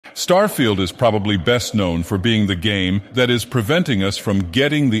Starfield is probably best known for being the game that is preventing us from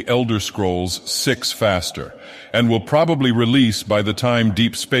getting the Elder Scrolls 6 faster, and will probably release by the time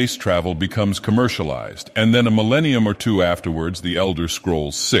deep space travel becomes commercialized, and then a millennium or two afterwards the Elder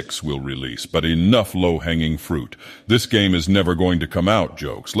Scrolls 6 will release, but enough low-hanging fruit. This game is never going to come out,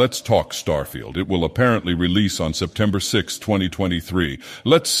 jokes. Let's talk Starfield. It will apparently release on September 6, 2023.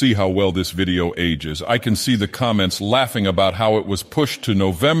 Let's see how well this video ages. I can see the comments laughing about how it was pushed to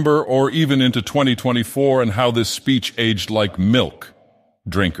November or even into 2024 and how this speech aged like milk.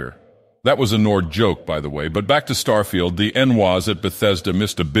 Drinker. That was a Nord joke, by the way, but back to Starfield. The NWAs at Bethesda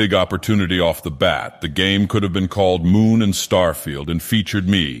missed a big opportunity off the bat. The game could have been called Moon and Starfield and featured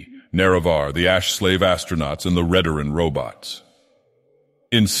me, Nerevar, the Ash Slave astronauts, and the Redoran robots.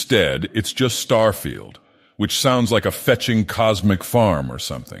 Instead, it's just Starfield, which sounds like a fetching cosmic farm or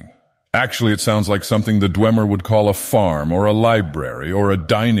something. Actually, it sounds like something the Dwemer would call a farm or a library or a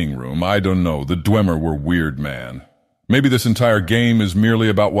dining room. I don't know. The Dwemer were weird, man. Maybe this entire game is merely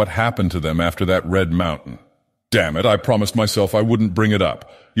about what happened to them after that Red Mountain. Damn it, I promised myself I wouldn't bring it up.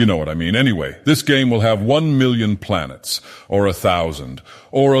 You know what I mean. Anyway, this game will have 1 million planets, or 1,000,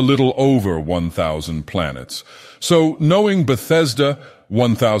 or a little over 1,000 planets. So, knowing Bethesda,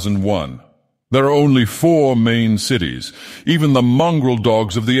 1001. There are only 4 main cities. Even the mongrel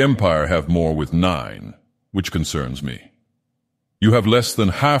dogs of the Empire have more with 9, which concerns me. You have less than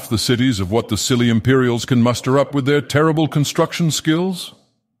half the cities of what the silly Imperials can muster up with their terrible construction skills?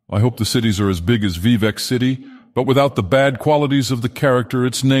 I hope the cities are as big as Vivek City, but without the bad qualities of the character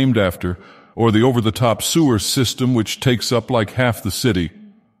it's named after, or the over-the-top sewer system which takes up like half the city.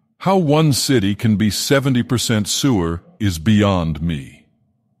 How one city can be 70% sewer is beyond me.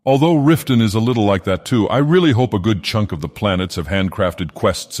 Although Riften is a little like that too, I really hope a good chunk of the planets have handcrafted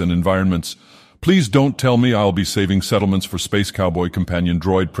quests and environments. Please don't tell me I'll be saving settlements for Space Cowboy Companion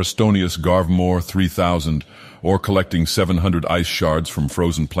Droid Prestonius Garvmore 3000, or collecting 700 ice shards from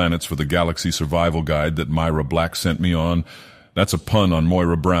frozen planets for the Galaxy Survival Guide that Myra Black sent me on. That's a pun on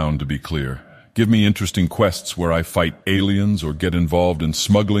Moira Brown, to be clear. Give me interesting quests where I fight aliens or get involved in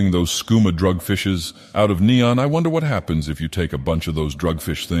smuggling those skooma drugfishes out of Neon. I wonder what happens if you take a bunch of those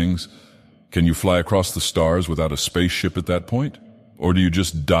drugfish things. Can you fly across the stars without a spaceship at that point? Or do you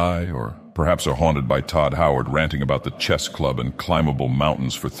just die, or perhaps are haunted by Todd Howard ranting about the chess club and climbable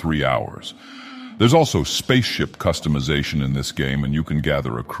mountains for 3 hours? There's also spaceship customization in this game, and you can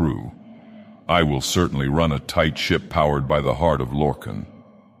gather a crew. I will certainly run a tight ship powered by the heart of Lorcan.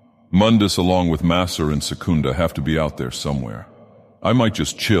 Mundus along with Massor and Secunda have to be out there somewhere. I might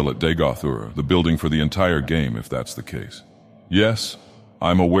just chill at Dagoth Ur, the building for the entire game if that's the case. Yes,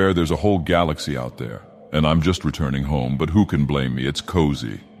 I'm aware there's a whole galaxy out there, and I'm just returning home, but who can blame me? It's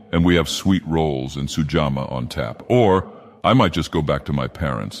cozy, and we have sweet rolls and Sujama on tap. Or I might just go back to my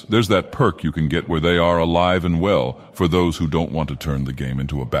parents. There's that perk you can get where they are alive and well, for those who don't want to turn the game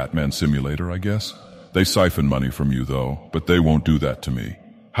into a Batman simulator, I guess. They siphon money from you, though, but they won't do that to me.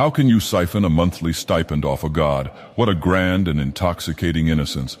 How can you siphon a monthly stipend off a god? What a grand and intoxicating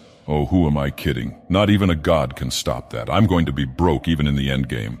innocence. Oh, who am I kidding? Not even a god can stop that. I'm going to be broke even in the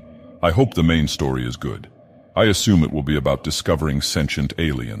endgame. I hope the main story is good. I assume it will be about discovering sentient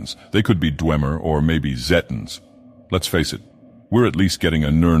aliens. They could be Dwemer or maybe Zettans. Let's face it, we're at least getting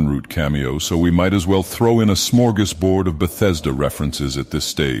a Nirnroot cameo, so we might as well throw in a smorgasbord of Bethesda references at this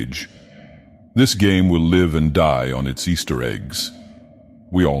stage. This game will live and die on its Easter eggs.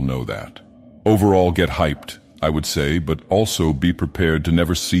 We all know that. Overall, get hyped, I would say, but also be prepared to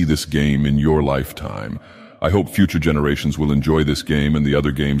never see this game in your lifetime. I hope future generations will enjoy this game and the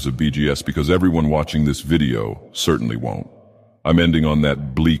other games of BGS, because everyone watching this video certainly won't. I'm ending on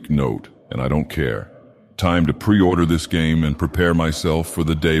that bleak note, and I don't care. Time to pre-order this game and prepare myself for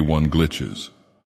the day one glitches.